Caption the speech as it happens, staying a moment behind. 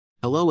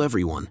Hello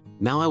everyone,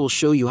 now I will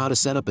show you how to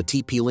set up a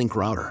TP-Link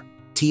router,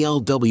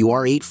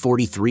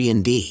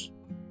 TL-WR843ND.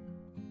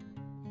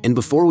 And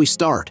before we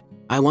start,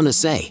 I want to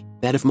say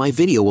that if my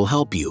video will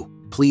help you,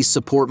 please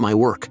support my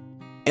work.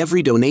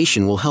 Every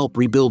donation will help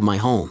rebuild my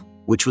home,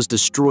 which was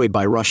destroyed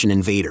by Russian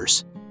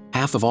invaders.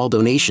 Half of all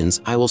donations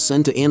I will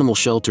send to animal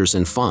shelters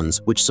and funds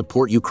which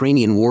support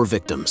Ukrainian war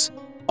victims.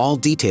 All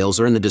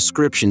details are in the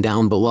description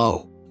down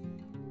below.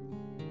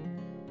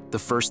 The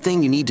first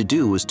thing you need to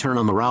do is turn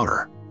on the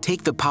router.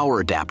 Take the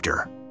power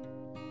adapter.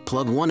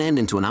 Plug one end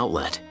into an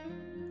outlet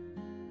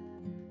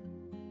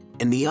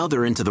and the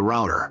other into the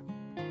router.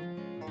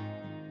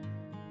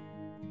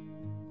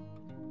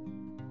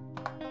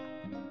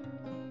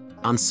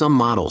 On some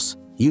models,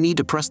 you need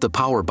to press the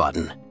power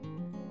button.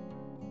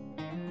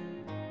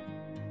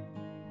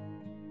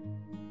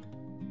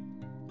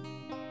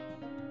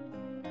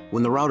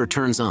 When the router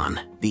turns on,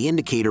 the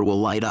indicator will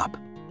light up.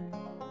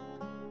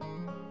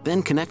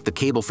 Then connect the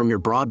cable from your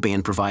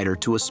broadband provider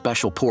to a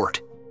special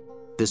port.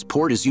 This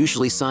port is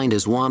usually signed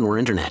as WAN or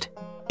Internet,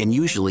 and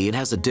usually it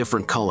has a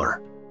different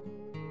color.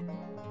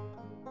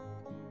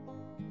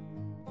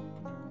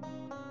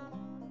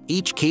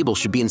 Each cable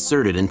should be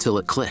inserted until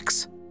it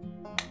clicks.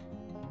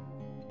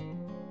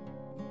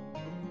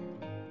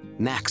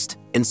 Next,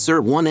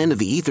 insert one end of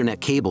the Ethernet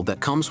cable that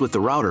comes with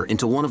the router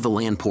into one of the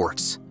LAN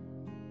ports.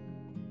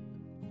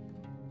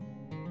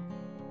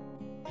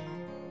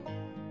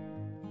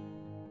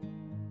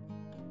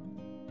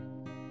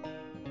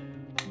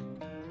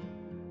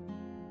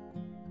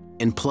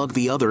 And plug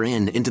the other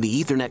end into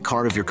the Ethernet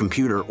card of your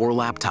computer or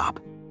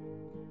laptop.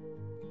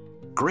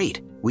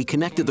 Great, we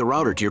connected the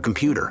router to your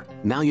computer.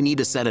 Now you need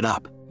to set it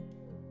up.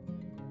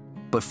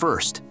 But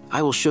first,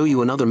 I will show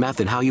you another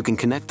method how you can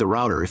connect the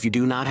router if you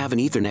do not have an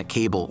Ethernet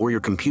cable or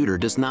your computer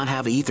does not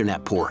have an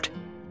Ethernet port.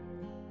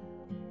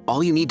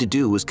 All you need to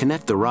do is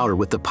connect the router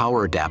with the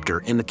power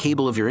adapter and the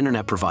cable of your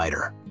internet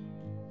provider.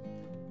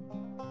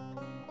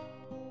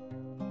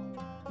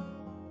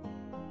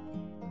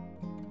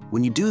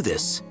 When you do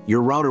this,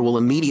 your router will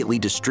immediately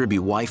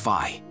distribute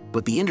Wi-Fi,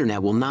 but the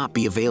internet will not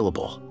be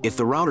available. If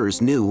the router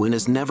is new and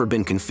has never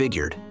been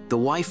configured, the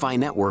Wi-Fi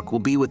network will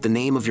be with the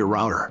name of your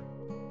router.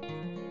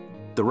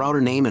 The router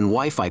name and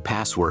Wi-Fi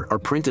password are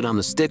printed on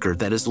the sticker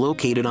that is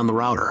located on the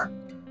router.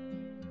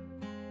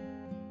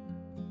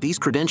 These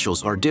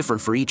credentials are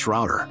different for each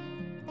router.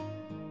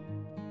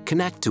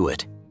 Connect to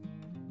it.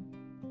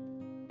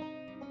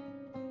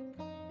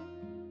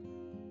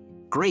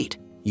 Great,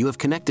 you have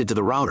connected to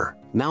the router.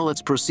 Now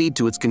let's proceed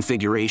to its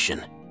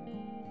configuration.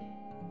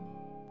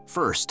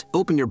 First,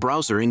 open your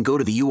browser and go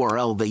to the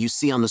URL that you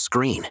see on the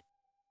screen.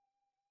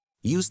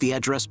 Use the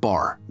address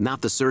bar,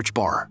 not the search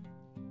bar.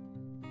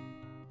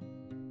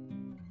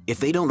 If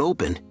they don't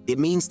open, it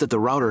means that the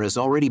router has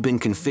already been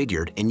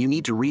configured and you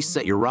need to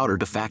reset your router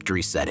to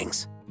factory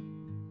settings.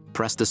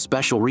 Press the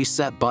special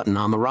reset button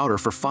on the router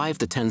for 5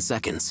 to 10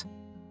 seconds.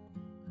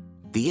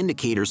 The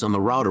indicators on the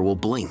router will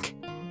blink.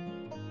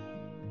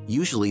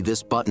 Usually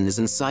this button is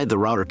inside the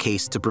router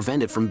case to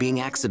prevent it from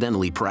being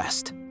accidentally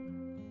pressed.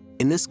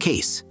 In this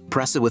case,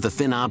 press it with a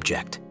thin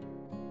object.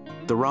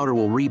 The router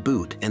will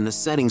reboot and the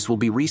settings will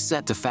be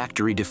reset to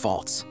factory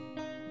defaults.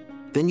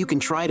 Then you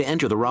can try to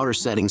enter the router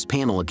settings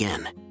panel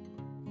again.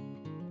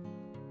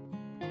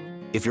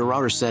 If your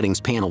router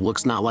settings panel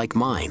looks not like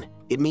mine,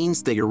 it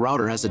means that your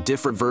router has a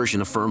different version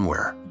of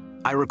firmware.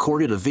 I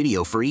recorded a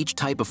video for each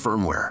type of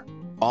firmware.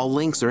 All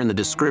links are in the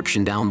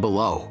description down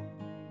below.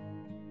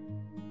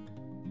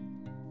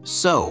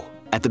 So,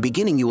 at the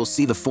beginning you will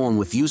see the form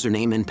with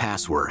username and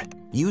password.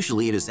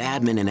 Usually it is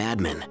admin and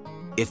admin.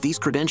 If these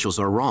credentials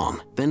are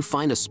wrong, then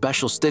find a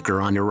special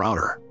sticker on your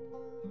router.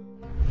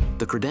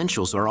 The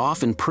credentials are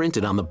often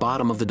printed on the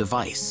bottom of the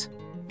device.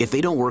 If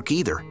they don't work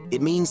either,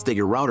 it means that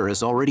your router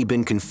has already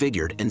been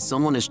configured and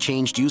someone has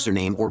changed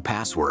username or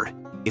password.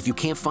 If you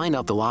can't find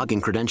out the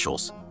login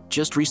credentials,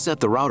 just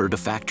reset the router to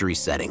factory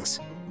settings.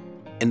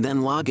 And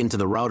then log into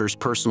the router's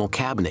personal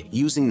cabinet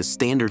using the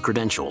standard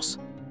credentials.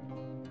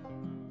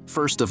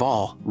 First of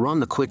all, run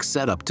the quick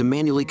setup to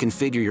manually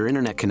configure your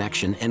internet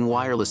connection and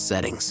wireless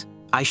settings.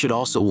 I should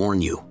also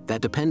warn you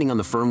that depending on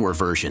the firmware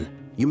version,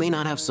 you may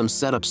not have some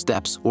setup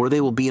steps or they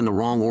will be in the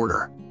wrong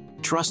order.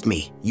 Trust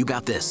me, you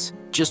got this.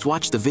 Just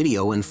watch the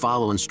video and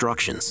follow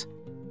instructions.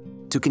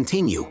 To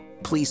continue,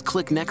 please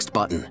click Next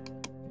button.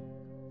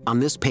 On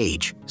this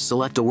page,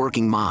 select a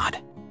working mod.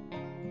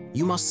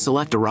 You must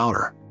select a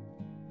router.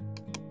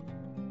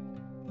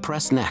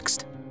 Press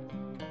Next.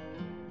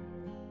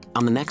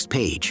 On the next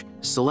page,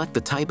 select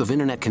the type of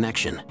internet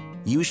connection.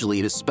 Usually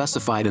it is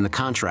specified in the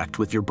contract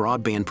with your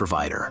broadband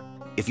provider.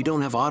 If you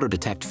don't have auto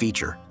detect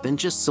feature, then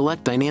just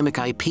select dynamic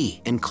IP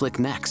and click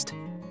Next.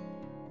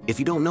 If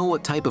you don't know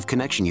what type of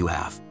connection you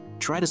have,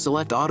 try to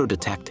select auto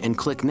detect and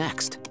click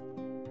Next.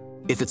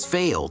 If it's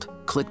failed,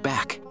 click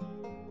back.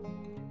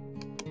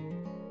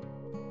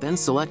 Then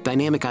select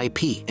dynamic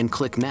IP and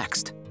click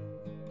Next.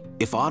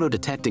 If auto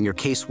detect in your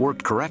case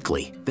worked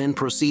correctly, then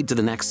proceed to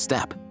the next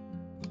step.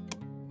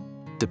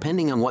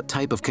 Depending on what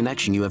type of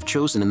connection you have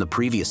chosen in the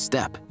previous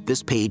step,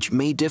 this page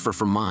may differ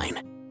from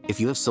mine. If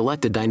you have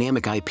selected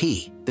Dynamic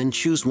IP, then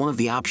choose one of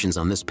the options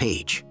on this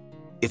page.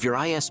 If your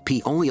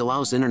ISP only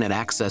allows internet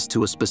access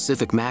to a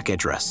specific MAC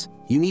address,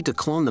 you need to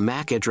clone the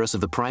MAC address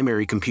of the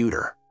primary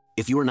computer.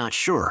 If you are not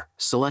sure,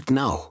 select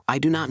No, I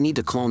do not need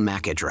to clone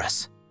MAC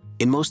address.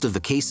 In most of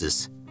the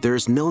cases, there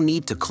is no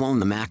need to clone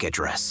the MAC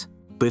address.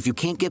 But if you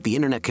can't get the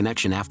internet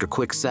connection after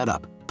quick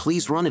setup,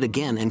 please run it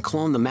again and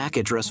clone the MAC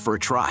address for a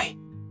try.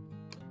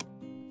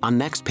 On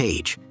next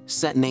page,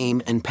 set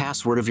name and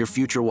password of your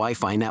future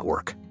Wi-Fi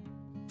network.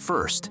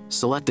 First,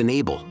 select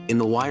Enable in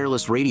the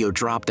wireless radio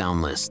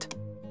drop-down list.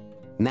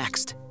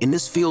 Next, in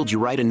this field you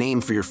write a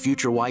name for your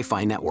future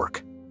Wi-Fi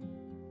network.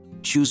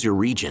 Choose your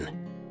region.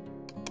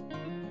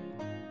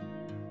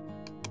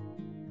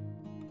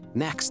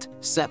 Next,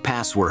 set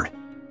password.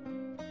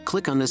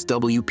 Click on this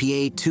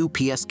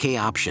WPA2PSK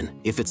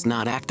option if it's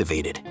not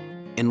activated,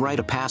 and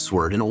write a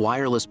password in a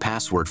wireless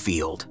password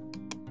field.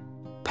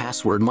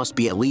 Password must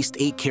be at least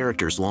 8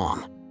 characters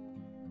long.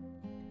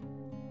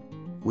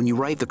 When you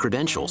write the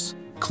credentials,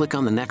 click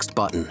on the Next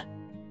button.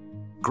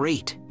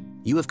 Great!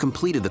 You have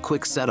completed the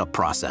quick setup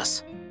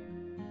process.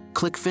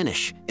 Click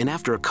Finish, and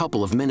after a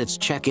couple of minutes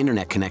check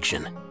internet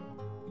connection.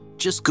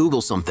 Just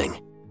Google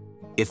something.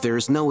 If there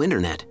is no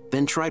internet,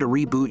 then try to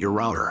reboot your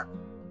router.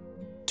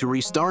 To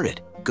restart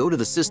it, go to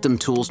the System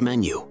Tools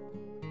menu.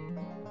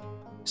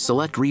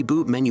 Select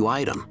Reboot menu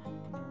item,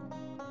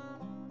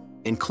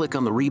 and click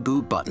on the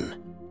Reboot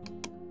button.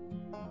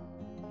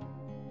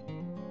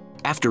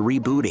 After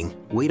rebooting,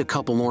 wait a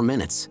couple more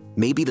minutes.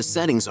 Maybe the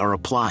settings are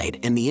applied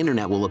and the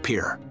internet will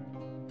appear.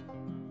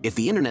 If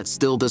the internet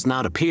still does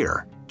not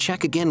appear,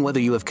 check again whether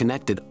you have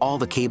connected all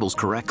the cables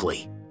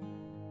correctly.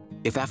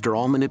 If after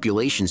all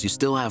manipulations you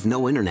still have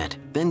no internet,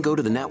 then go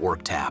to the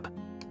Network tab.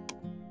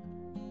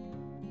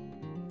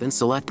 Then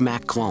select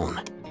MAC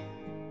clone.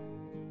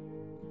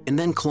 And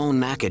then clone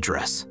MAC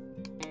address.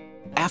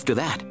 After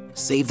that,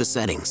 save the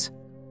settings.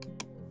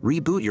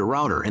 Reboot your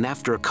router and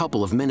after a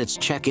couple of minutes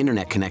check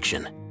internet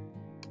connection.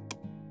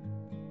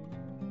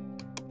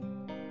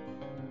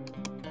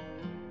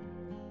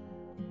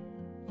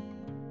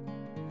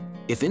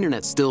 If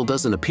internet still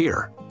doesn't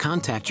appear,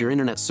 contact your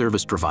internet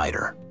service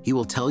provider. He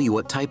will tell you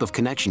what type of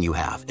connection you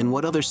have and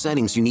what other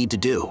settings you need to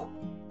do.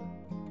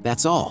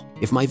 That's all.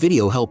 If my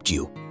video helped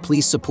you,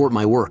 please support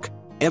my work.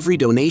 Every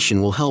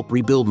donation will help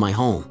rebuild my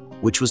home,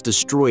 which was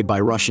destroyed by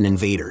Russian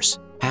invaders.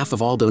 Half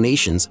of all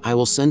donations I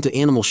will send to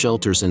animal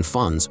shelters and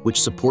funds which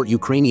support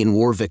Ukrainian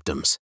war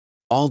victims.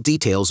 All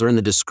details are in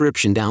the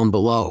description down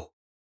below.